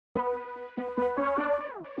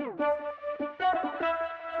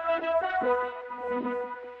Right,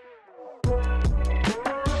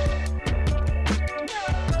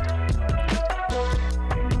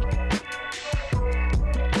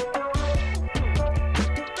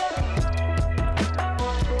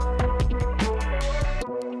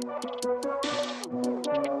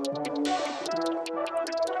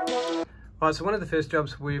 so one of the first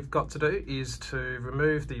jobs we've got to do is to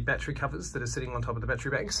remove the battery covers that are sitting on top of the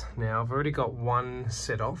battery banks. Now, I've already got one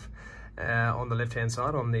set off on the left-hand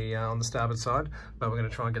side, on the starboard side, but we're going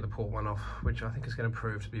to try and get the port one off, which I think is going to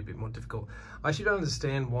prove to be a bit more difficult. I actually don't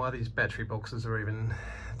understand why these battery boxes are even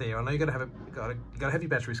there. I know you've got to have your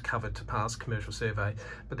batteries covered to pass commercial survey,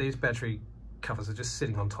 but these battery covers are just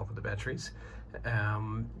sitting on top of the batteries. They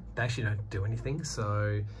actually don't do anything,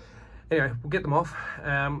 so anyway, we'll get them off,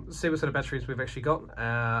 see what sort of batteries we've actually got.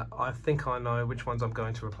 I think I know which ones I'm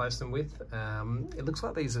going to replace them with. It looks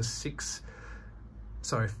like these are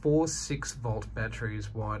 4 6-volt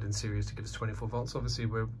batteries wired in series to give us 24 volts. Obviously,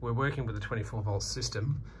 we're working with a 24-volt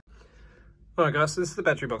system. All right, guys, so this is the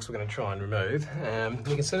battery box we're going to try and remove.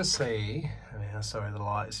 You can sort of see, sorry, the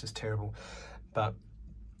light is just terrible, but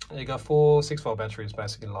you've got 4 6-volt batteries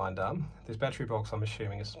basically lined up. This battery box, I'm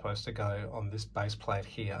assuming, is supposed to go on this base plate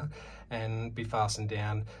here and be fastened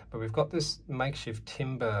down, but we've got this makeshift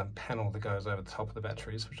timber panel that goes over the top of the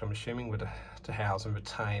batteries, which I'm assuming would to house and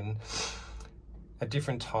retain a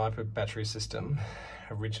different type of battery system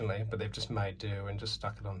originally, but they've just made do and just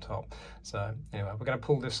stuck it on top. So anyway, we're going to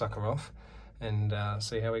pull this sucker off and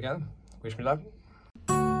see how we go. Wish me luck.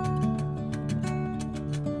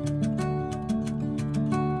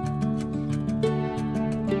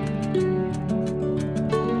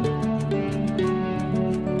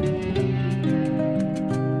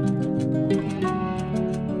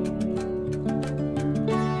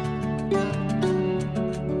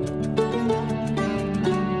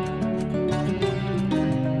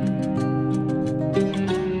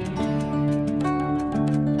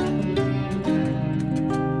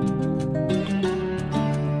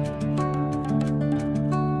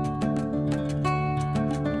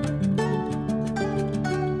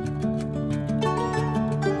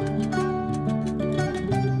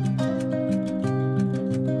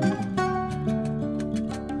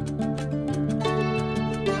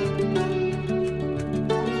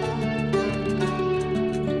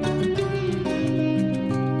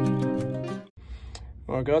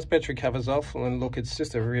 Alright guys, battery covers off, and look, it's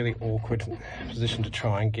just a really awkward position to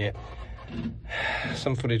try and get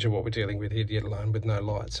some footage of what we're dealing with here, yet alone with no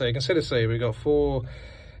light. So you can sort of see we've got 4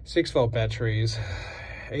 6-volt batteries,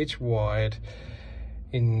 each wired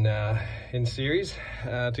in series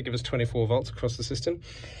to give us 24 volts across the system.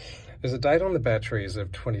 There's a date on the batteries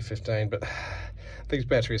of 2015, but these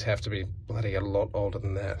batteries have to be bloody a lot older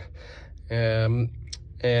than that.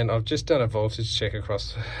 And I've just done a voltage check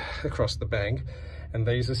across the bank, and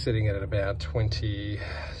these are sitting at about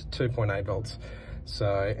 22.8 volts.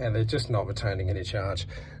 So, and they're just not retaining any charge.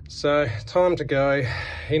 So time to go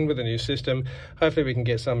in with a new system. Hopefully we can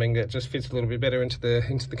get something that just fits a little bit better into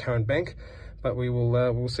the current bank, but we will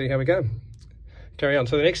we'll see how we go. Carry on.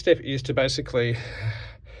 So the next step is to basically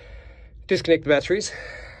disconnect the batteries.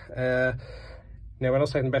 Now when I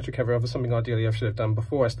was taking the battery cover off, was something ideally I should have done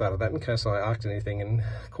before I started that, in case I arced anything and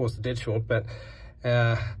caused a dead short, but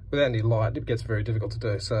without any light it gets very difficult to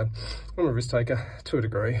do. So I'm a risk taker to a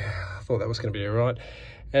degree. I thought that was going to be all right.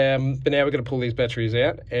 But now we're going to pull these batteries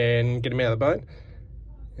out and get them out of the boat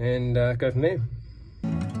and go from there.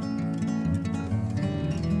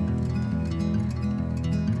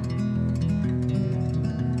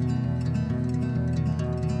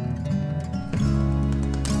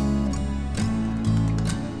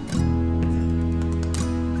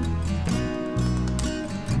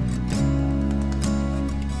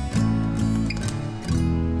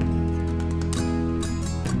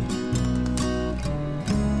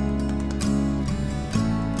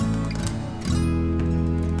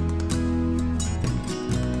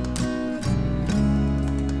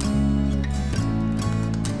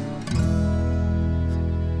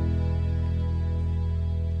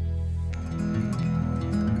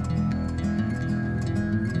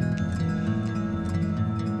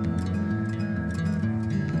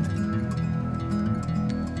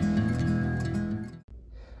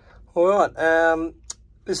 All right,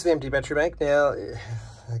 this is the empty battery bank. Now,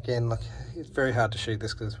 again, like, it's very hard to shoot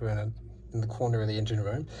this because we're in the corner of the engine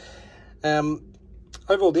room.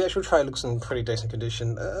 Overall, the actual tray looks in pretty decent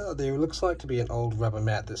condition. There looks like to be an old rubber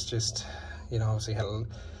mat that's just, you know, obviously had a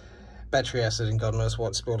battery acid and God knows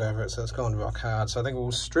what spilled over it, so it's gone rock hard. So I think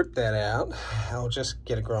we'll strip that out. I'll just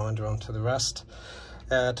get a grinder onto the rust.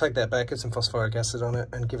 take that back, get some phosphoric acid on it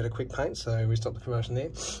and give it a quick paint, so we stop the corrosion there.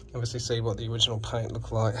 Obviously see what the original paint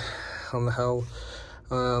looked like on the hull,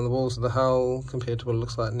 on the walls of the hull compared to what it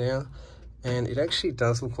looks like now, and it actually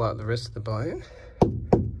does look like the rest of the boat.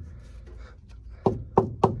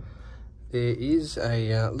 There is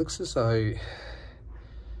a, looks as though,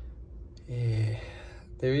 yeah,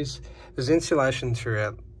 there's insulation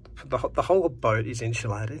throughout. The whole boat is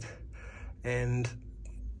insulated, and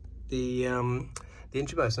the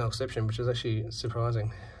engine bay is no exception, which is actually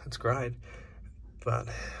surprising. It's great, but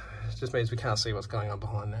it just means we can't see what's going on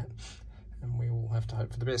behind that, and we will have to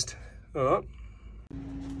hope for the best. All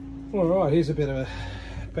right, here's a better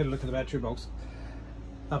look at the battery box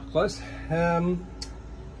up close.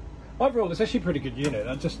 Overall, it's actually a pretty good unit.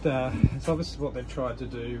 So this is what they've tried to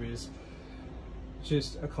do, is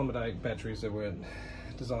just accommodate batteries that weren't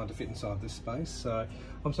designed to fit inside this space. So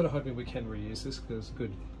I'm sort of hoping we can reuse this because it's a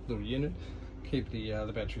good little unit. Keep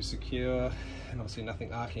the battery secure, and obviously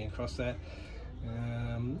nothing arcing across that.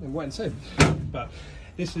 And wait and see. But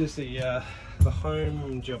this is the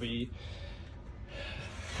home jobby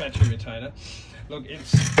battery retainer. Look,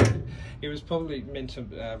 it was probably meant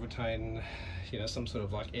to retain, you know, some sort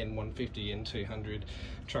of like N150, N200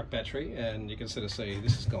 truck battery, and you can sort of see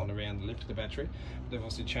this has gone around the lip of the battery. They've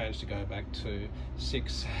obviously changed to go back to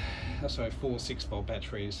 4 6-volt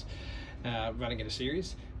batteries running in a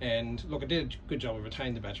series. And look, it did a good job of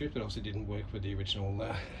retaining the batteries, but obviously didn't work with the original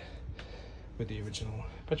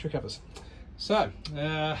battery covers. So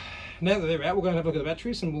now that they're out, we'll go and have a look at the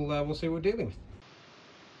batteries, and we'll see what we're dealing with.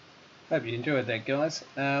 Hope you enjoyed that, guys.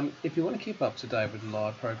 If you want to keep up to date with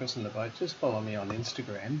live progress on the boat, just follow me on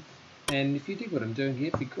Instagram. And if you dig what I'm doing here,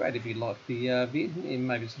 it'd be great if you like the vid and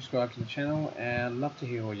maybe subscribe to the channel. I'd love to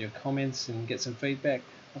hear all your comments and get some feedback.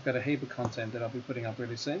 I've got a heap of content that I'll be putting up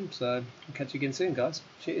really soon, so I'll catch you again soon, guys.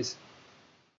 Cheers.